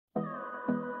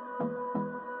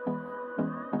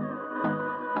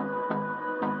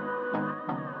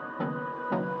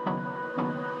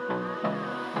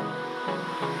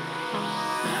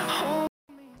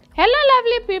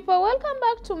people, welcome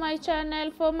back to my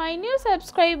channel. For my new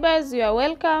subscribers, you are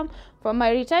welcome. For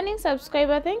my returning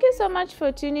subscriber, thank you so much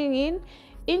for tuning in.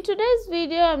 In today's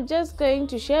video, I'm just going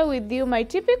to share with you my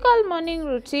typical morning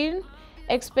routine,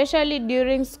 especially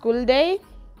during school day.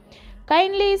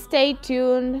 Kindly stay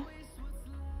tuned.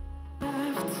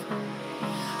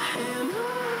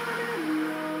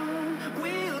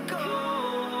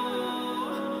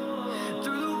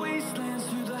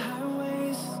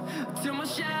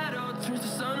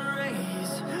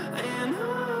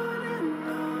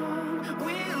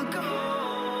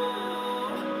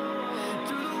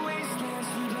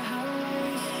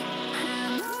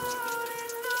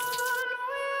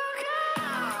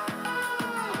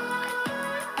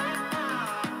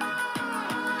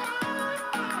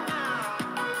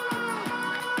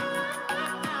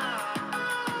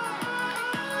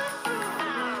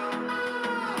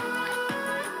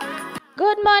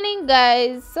 Good morning,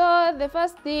 guys. So the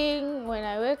first thing when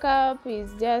I wake up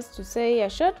is just to say a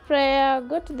short prayer,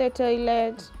 go to the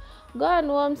toilet, go and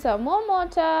warm some warm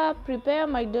water, prepare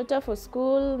my daughter for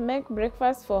school, make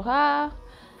breakfast for her.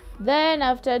 Then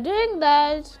after doing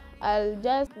that, I'll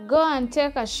just go and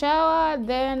take a shower.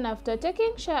 Then after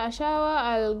taking a shower,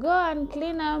 I'll go and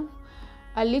clean up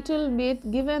a little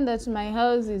bit, given that my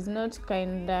house is not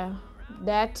kinda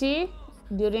dirty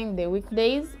during the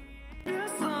weekdays.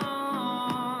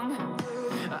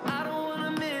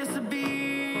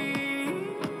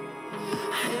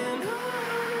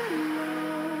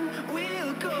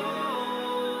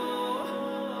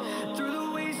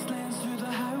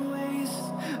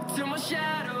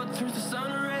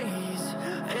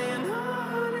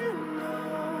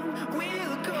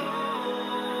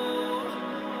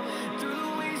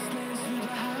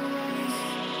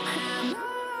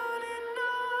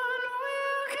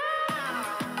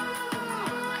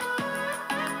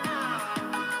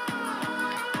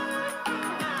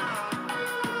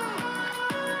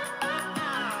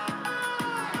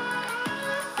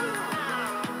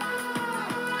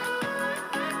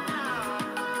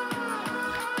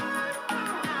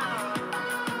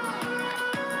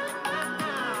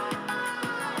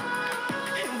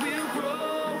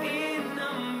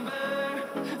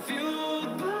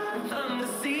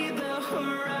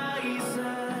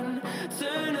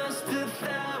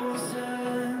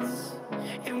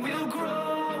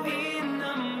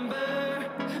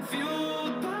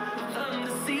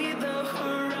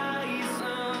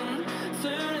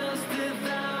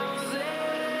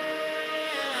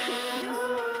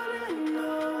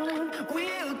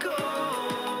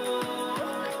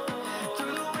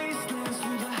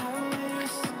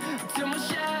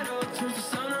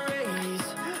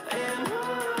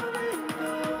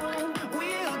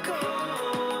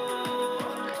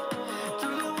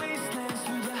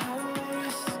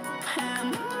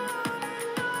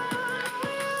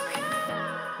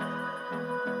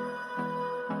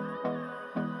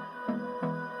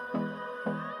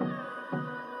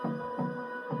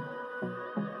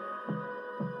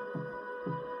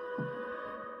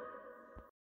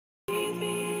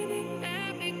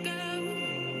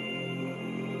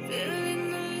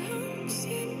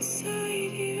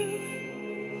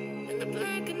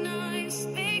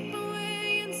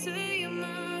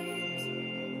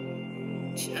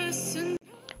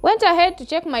 Went ahead to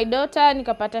check my daughter,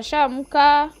 nikapata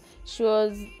shamka. She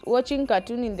was watching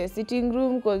cartoon in the sitting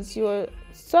room because she was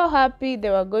so happy they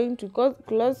were going to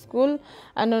close school,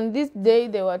 and on this day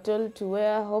they were told to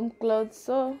wear home clothes,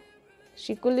 so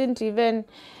she couldn't even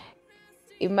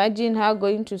imagine her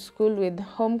going to school with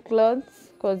home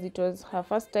clothes because it was her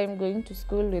first time going to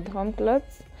school with home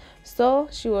clothes. So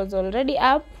she was already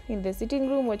up in the sitting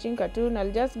room watching cartoon.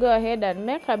 I'll just go ahead and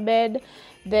make her bed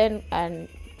then and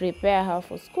prepare her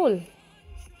for school.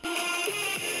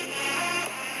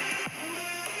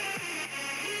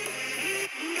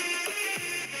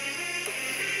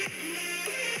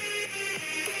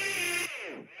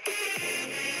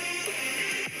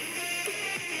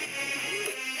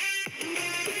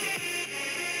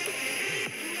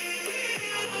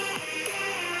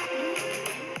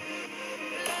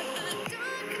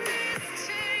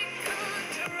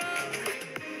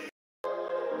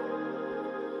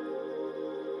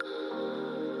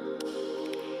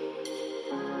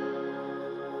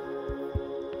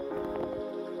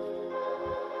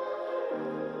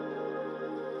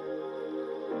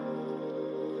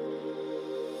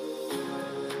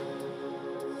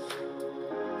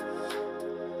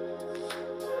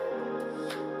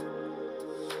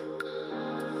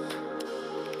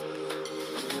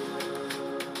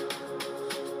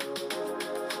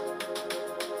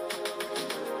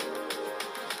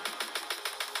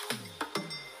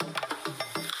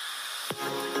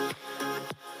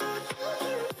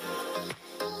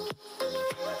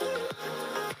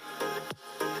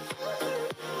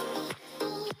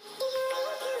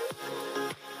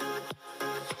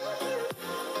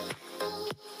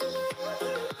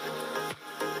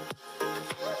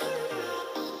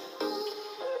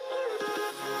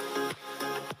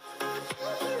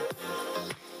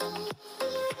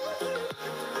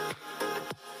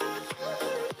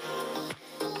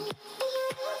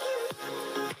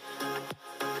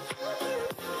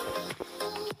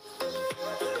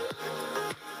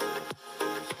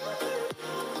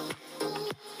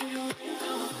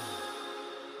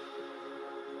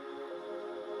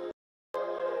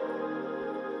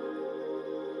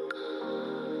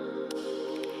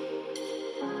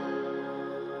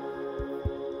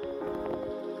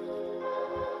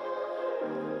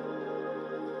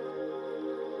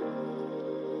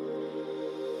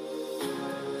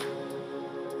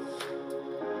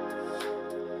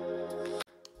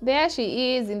 There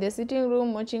she is in the sitting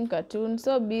room watching cartoons,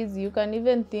 so busy you can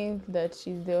even think that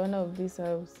she's the owner of this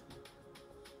house.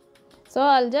 So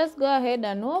I'll just go ahead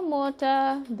and warm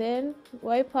water, then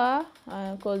wipe her,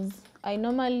 because I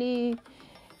normally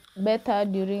bathe her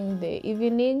during the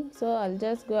evening. So I'll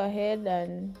just go ahead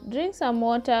and drink some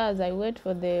water as I wait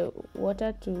for the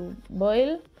water to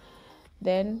boil,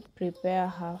 then prepare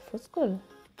her for school.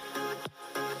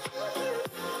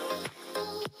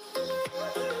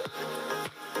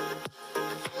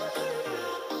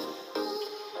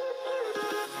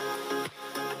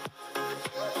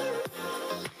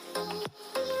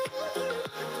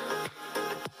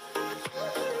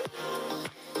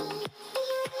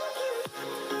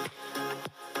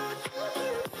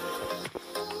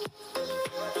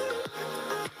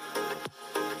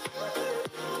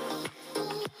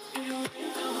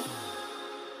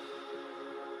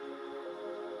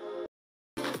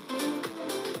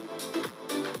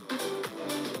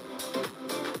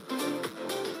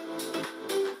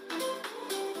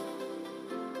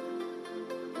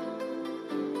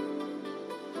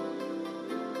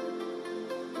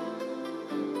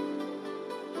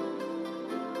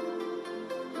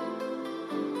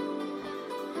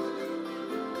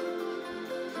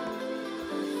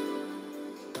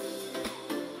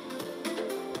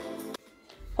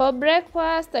 For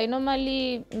breakfast, I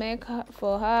normally make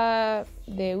for her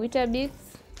the Weetabix.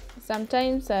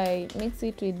 Sometimes I mix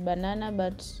it with banana,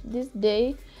 but this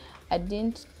day I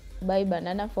didn't buy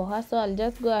banana for her, so I'll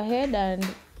just go ahead and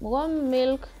warm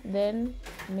milk, then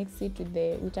mix it with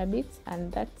the Weetabix,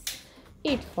 and that's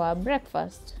it for our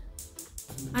breakfast.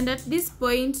 And at this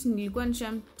point, nilikuwa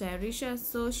nishamtayarisha,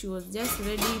 so she was just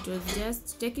ready. It was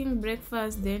just taking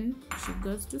breakfast, then she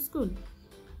goes to school.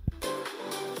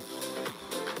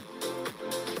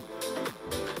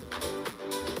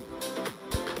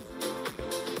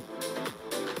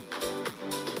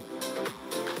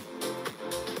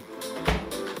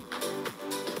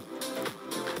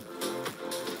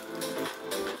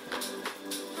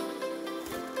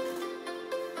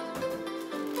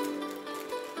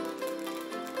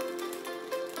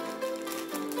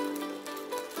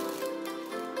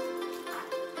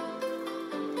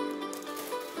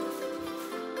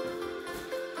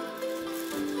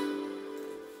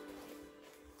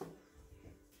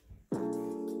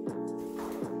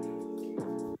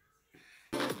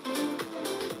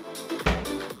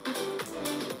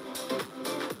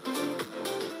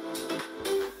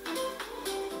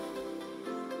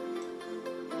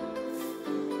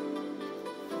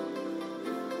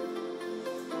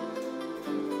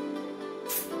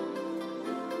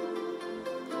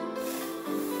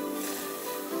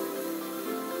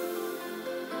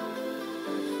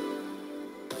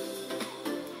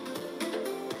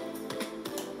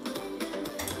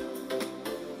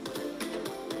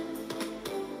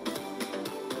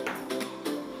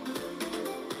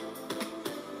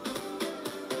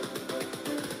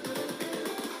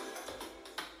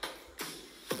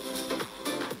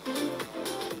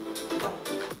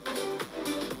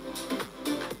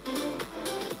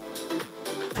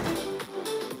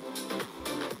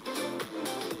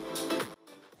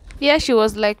 Yeah, she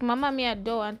was like, Mama, me, I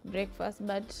don't want breakfast,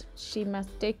 but she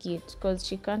must take it because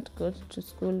she can't go to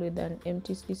school with an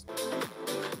empty stomach.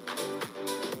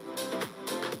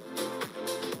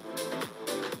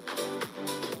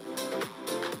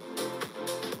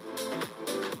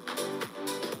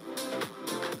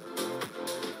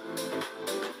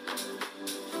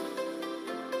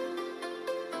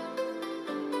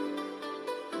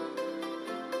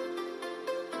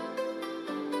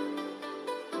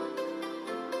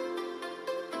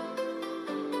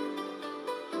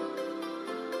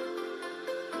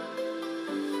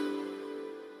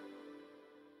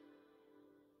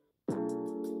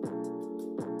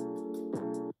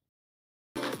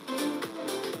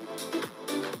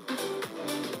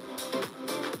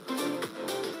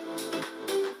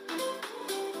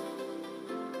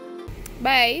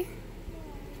 Bye.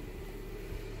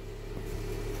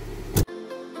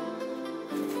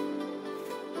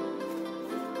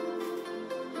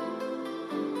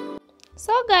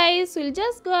 So guys, we'll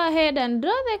just go ahead and draw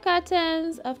the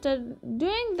curtains. After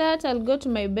doing that, I'll go to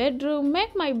my bedroom,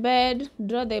 make my bed,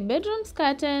 draw the bedroom's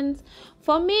curtains.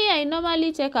 For me, I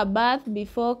normally take a bath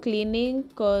before cleaning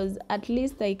because at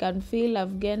least I can feel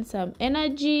I've gained some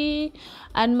energy.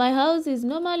 And my house is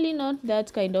normally not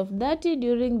that kind of dirty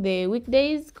during the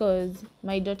weekdays because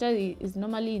my daughter is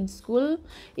normally in school.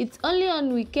 It's only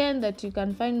on weekend that you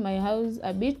can find my house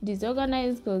a bit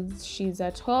disorganized because she's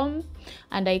at home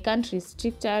and I can't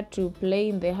restrict her to play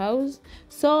in the house.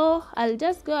 So I'll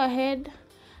just go ahead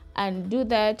and do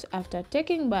that after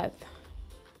taking bath.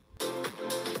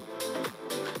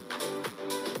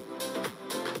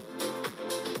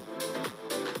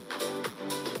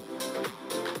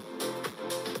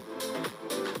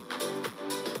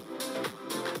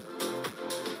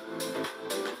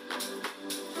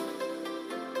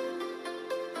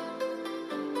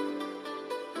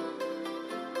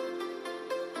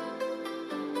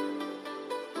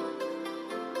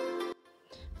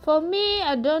 For me,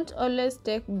 I don't always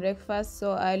take breakfast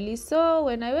so early. So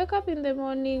when I wake up in the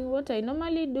morning, what I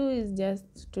normally do is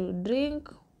just to drink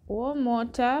warm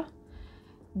water.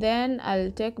 Then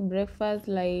I'll take breakfast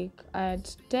like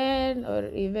at 10 or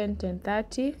even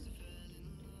 10:30.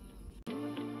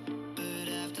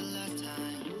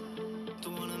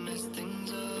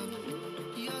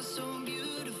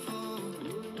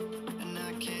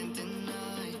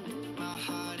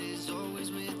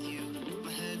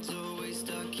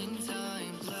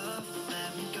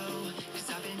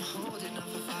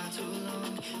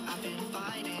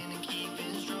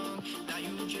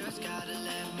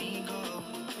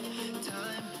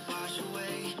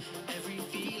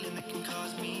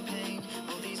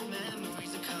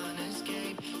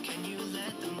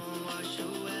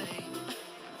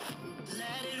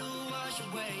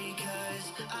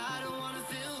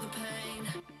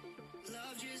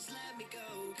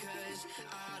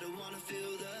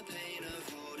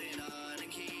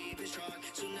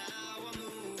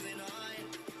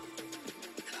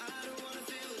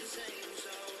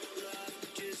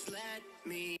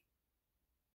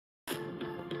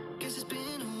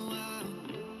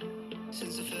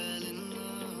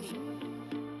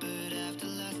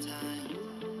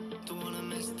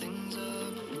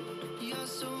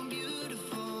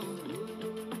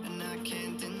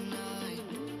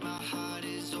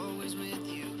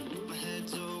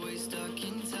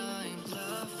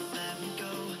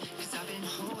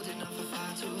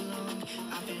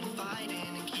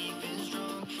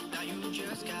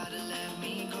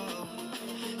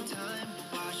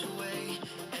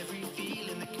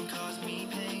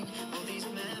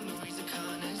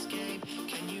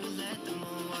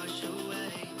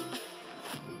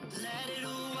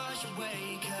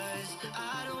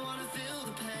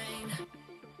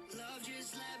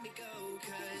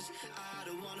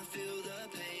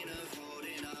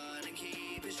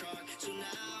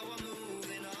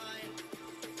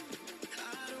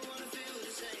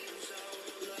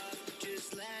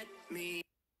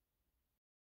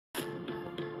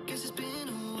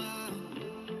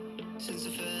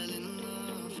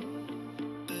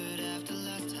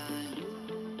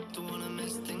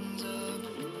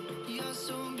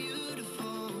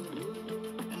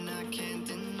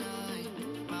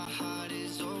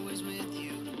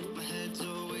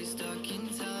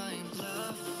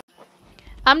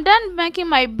 I'm done making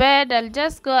my bed. I'll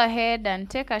just go ahead and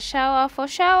take a shower. For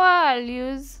shower, I'll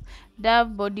use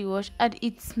Dove body wash and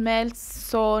it smells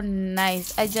so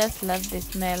nice. I just love the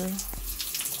smell.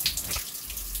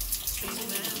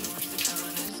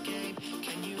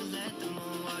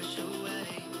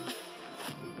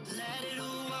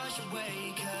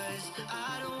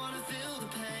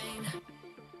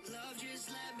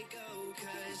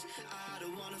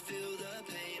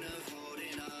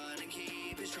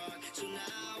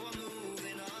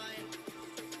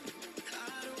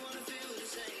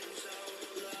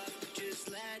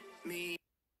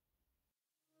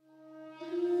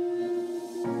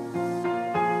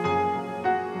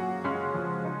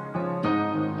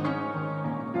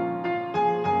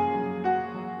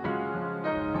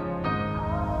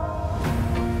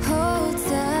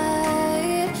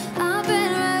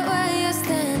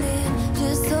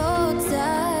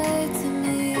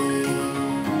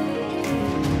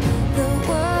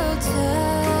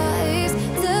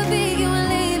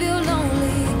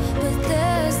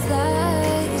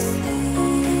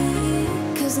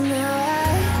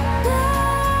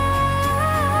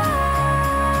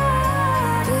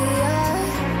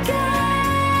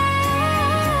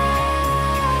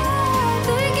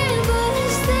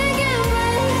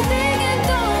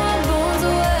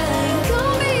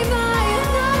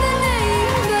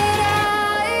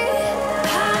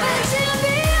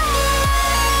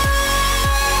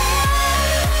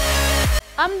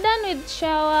 I'm done with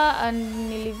shower and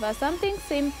deliver something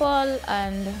simple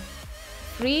and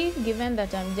free, given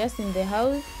that I'm just in the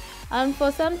house. And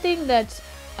for something that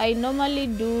I normally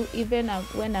do even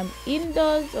when I'm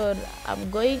indoors or I'm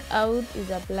going out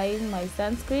is applying my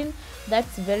sunscreen.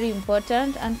 That's very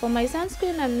important. And for my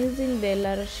sunscreen, I'm using the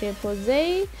La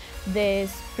Roche-Posay, the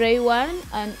spray one,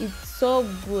 and it's so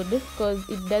good because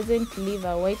it doesn't leave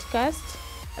a white cast,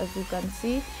 as you can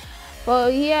see.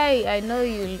 For here, I know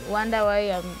you'll wonder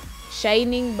why I'm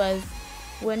shining, but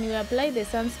when you apply the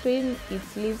sunscreen, it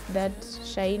leaves that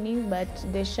shining, but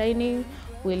the shining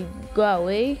will go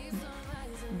away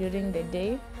during the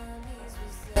day.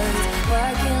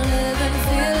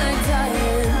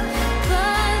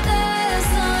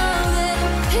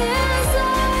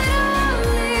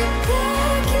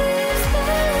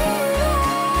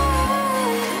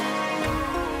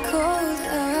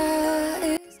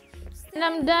 And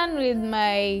I'm done with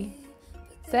my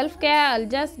self-care, I'll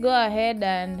just go ahead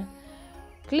and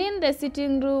clean the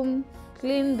sitting room,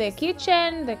 clean the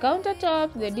kitchen, the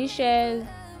countertops, the dishes,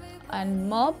 and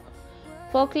mop.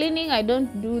 For cleaning, I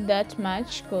don't do that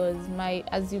much because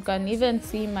as you can even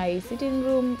see, my sitting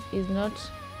room is not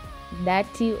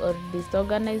dirty or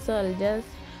disorganized. So I'll just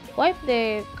wipe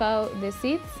the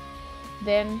seats,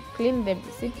 then clean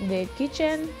the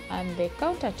kitchen and the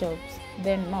countertops,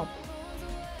 then mop.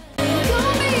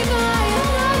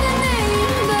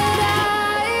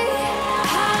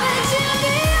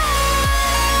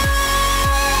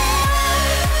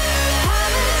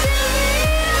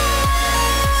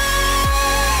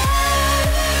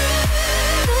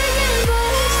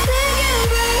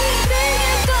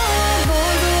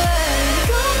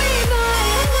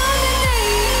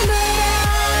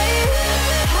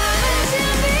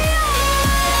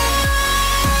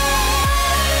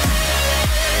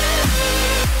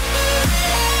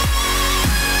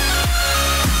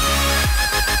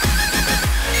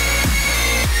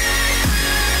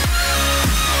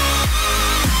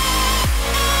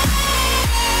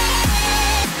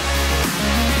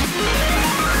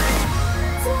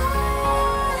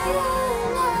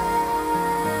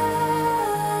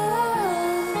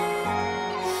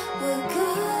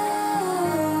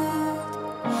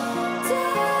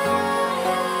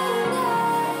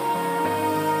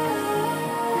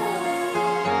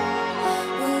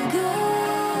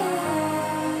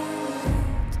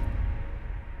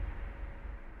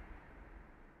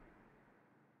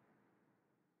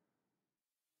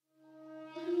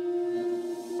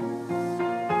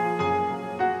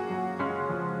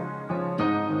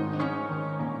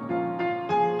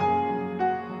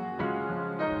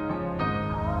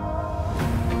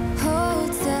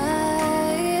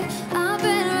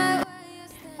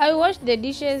 I washed the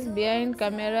dishes behind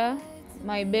camera.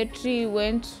 My battery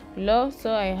went low,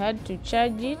 so I had to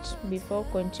charge it before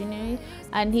continuing.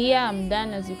 And here I'm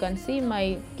done. As you can see,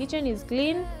 my kitchen is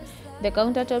clean. The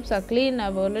countertops are clean.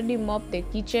 I've already mopped the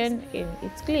kitchen and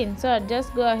it's clean. So I'll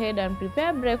just go ahead and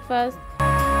prepare breakfast.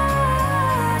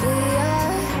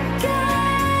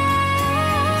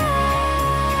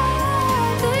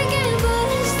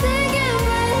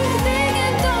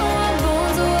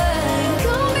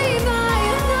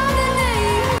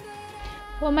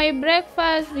 For my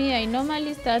breakfast, I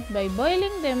normally start by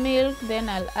boiling the milk, then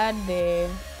I'll add the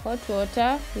hot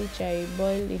water which I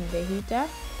boiled in the heater.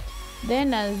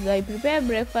 Then as I prepare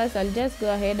breakfast, I'll just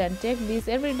go ahead and take this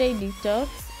everyday detox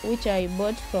which I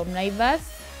bought from Naivas.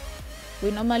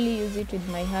 We normally use it with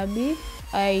my hubby.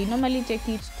 I normally take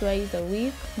it twice a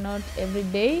week, not every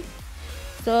day.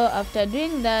 So after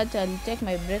doing that, I'll take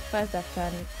my breakfast after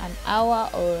an hour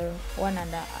or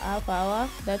 1.5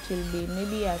 hours. That will be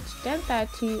maybe at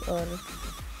 10:30 or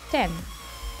 10.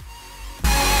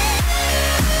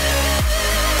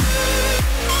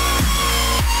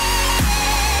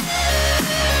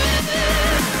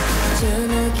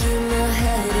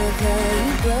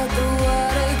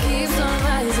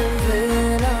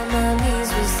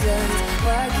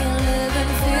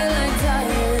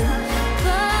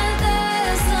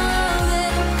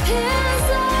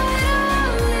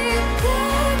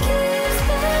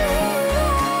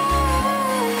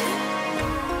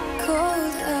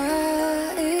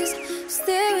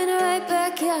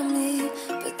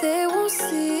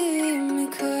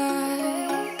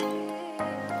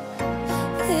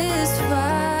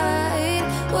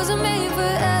 Wasn't made for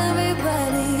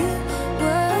everybody.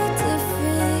 We're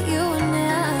different, you and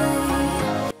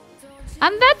I.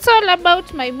 And that's all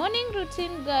about my morning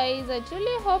routine, guys. I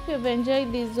truly hope you've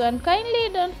enjoyed this one. Kindly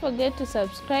don't forget to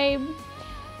subscribe.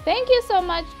 Thank you so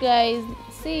much, guys.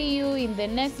 See you in the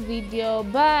next video.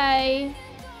 Bye.